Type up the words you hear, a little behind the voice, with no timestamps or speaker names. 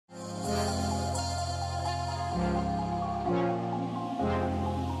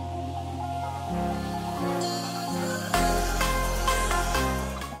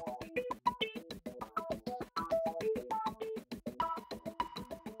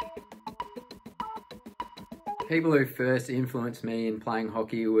People who first influenced me in playing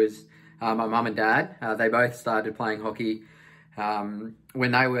hockey was my mum and dad. They both started playing hockey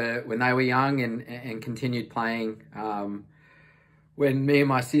when they were young and continued playing. When me and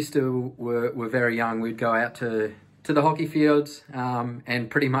my sister were very young, we'd go out to the hockey fields and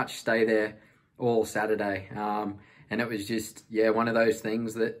pretty much stay there all Saturday. And it was just, one of those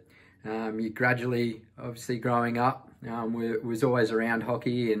things that you gradually, obviously growing up, was always around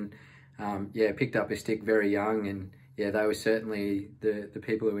hockey and picked up a stick very young. And they were certainly the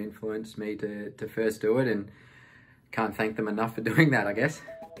people who influenced me to first do it, and can't thank them enough for doing that, I guess.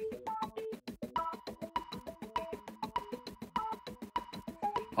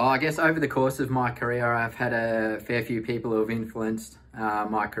 I guess over the course of my career, I've had a fair few people who have influenced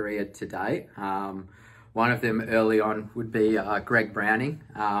my career to date. One of them early on would be Greg Browning.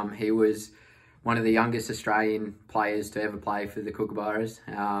 He was one of the youngest Australian players to ever play for the Kookaburras.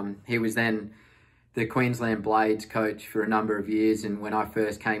 He was then the Queensland Blades coach for a number of years, and when I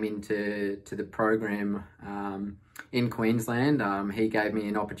first came into the program in Queensland, he gave me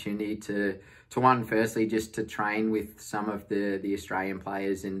an opportunity to firstly just to train with some of the Australian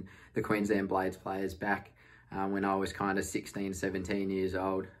players and the Queensland Blades players back when I was kind of 16, 17 years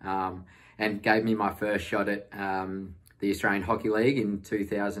old, and gave me my first shot at the Australian Hockey League in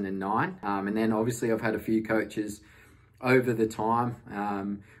 2009. And then obviously I've had a few coaches over the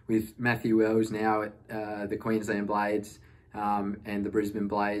time, with Matthew Wells now at the Queensland Blades and the Brisbane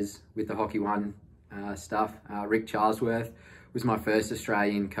Blaze with the Hockey One stuff. Rick Charlesworth was my first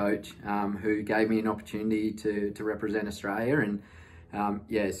Australian coach who gave me an opportunity to represent Australia, and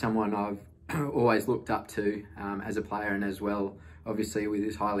someone I've always looked up to as a player, and as well obviously with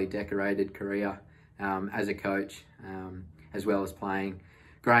his highly decorated career as a coach, as well as playing.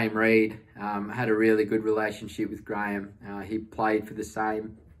 Graham Reid, had a really good relationship with Graham. He played for the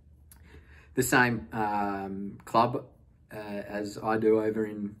same club as I do over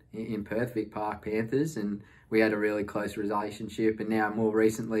in Perth, Vic Park Panthers, and we had a really close relationship. And now more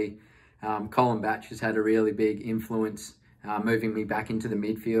recently, Colin Batch has had a really big influence moving me back into the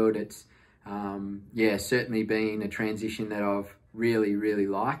midfield. It's certainly been a transition that I've really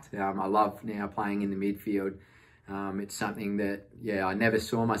liked. I love now playing in the midfield. It's something that, I never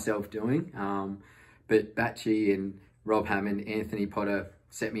saw myself doing, but Batchy and Rob Hammond, Anthony Potter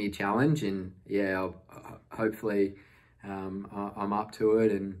set me a challenge, and hopefully I'm up to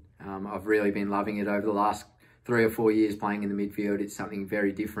it, and I've really been loving it over the last 3 or 4 years playing in the midfield. It's something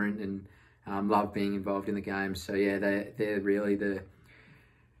very different, and love being involved in the game. So they're really the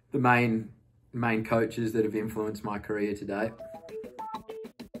main coaches that have influenced my career to date.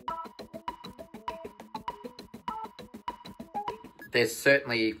 There's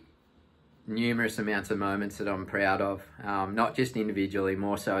certainly numerous amounts of moments that I'm proud of, not just individually,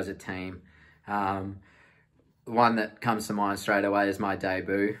 more so as a team. One that comes to mind straight away is my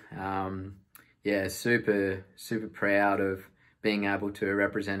debut. Super proud of being able to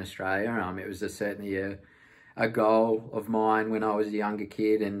represent Australia. It was certainly a goal of mine when I was a younger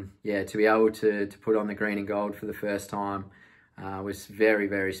kid, and to be able to put on the green and gold for the first time was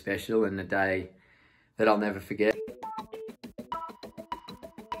very special, and a day that I'll never forget.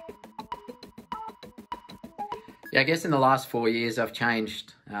 I guess in the last 4 years I've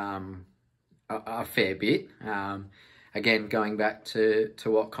changed a fair bit. Again, going back to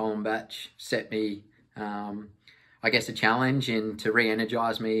what Colin Batch set me, I guess, a challenge and to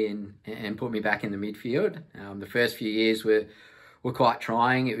re-energise me and put me back in the midfield. The first few years were quite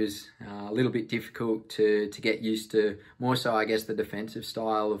trying. It was a little bit difficult to get used to, more so I guess the defensive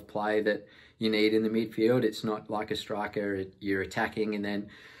style of play that you need in the midfield. It's not like a striker, you're attacking and then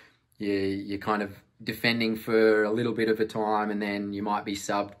you're kind of defending for a little bit of a time, and then you might be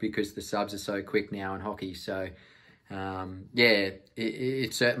subbed because the subs are so quick now in hockey. So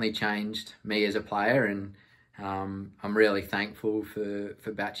it certainly changed me as a player, and I'm really thankful for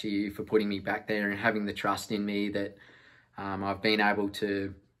Batchy for putting me back there and having the trust in me that I've been able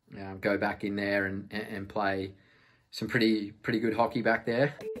to go back in there and play some pretty good hockey back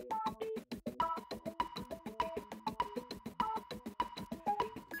there.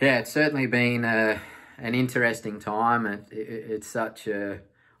 It's certainly been an interesting time. It's such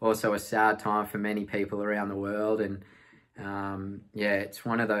also a sad time for many people around the world, and it's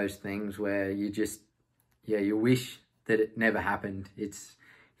one of those things where you just you wish that it never happened. It's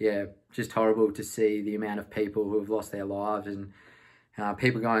just horrible to see the amount of people who have lost their lives, and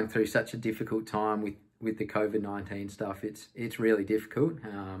people going through such a difficult time with the COVID-19 stuff. It's really difficult.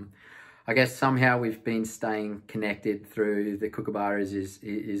 I guess somehow we've been staying connected through the Kookaburras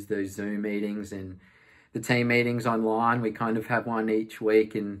is those Zoom meetings and the team meetings online. We kind of have one each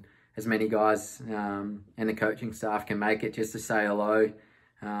week, and as many guys and the coaching staff can make it, just to say hello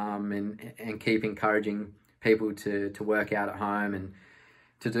and keep encouraging people to work out at home and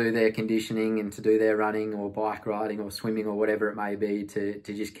to do their conditioning and to do their running or bike riding or swimming or whatever it may be, to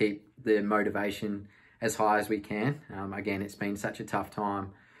just keep the motivation as high as we can. Again, it's been such a tough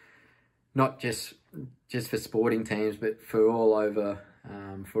time, not just for sporting teams, but for all over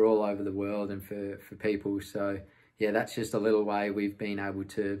the world and for people. So yeah, that's just a little way we've been able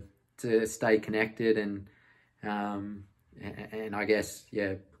to stay connected and I guess,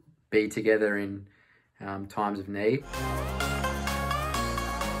 yeah, be together in times of need.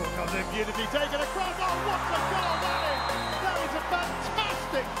 Beautifully taken across. Oh, what a goal that is! That is a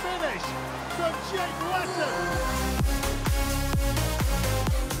fantastic finish from Whetton.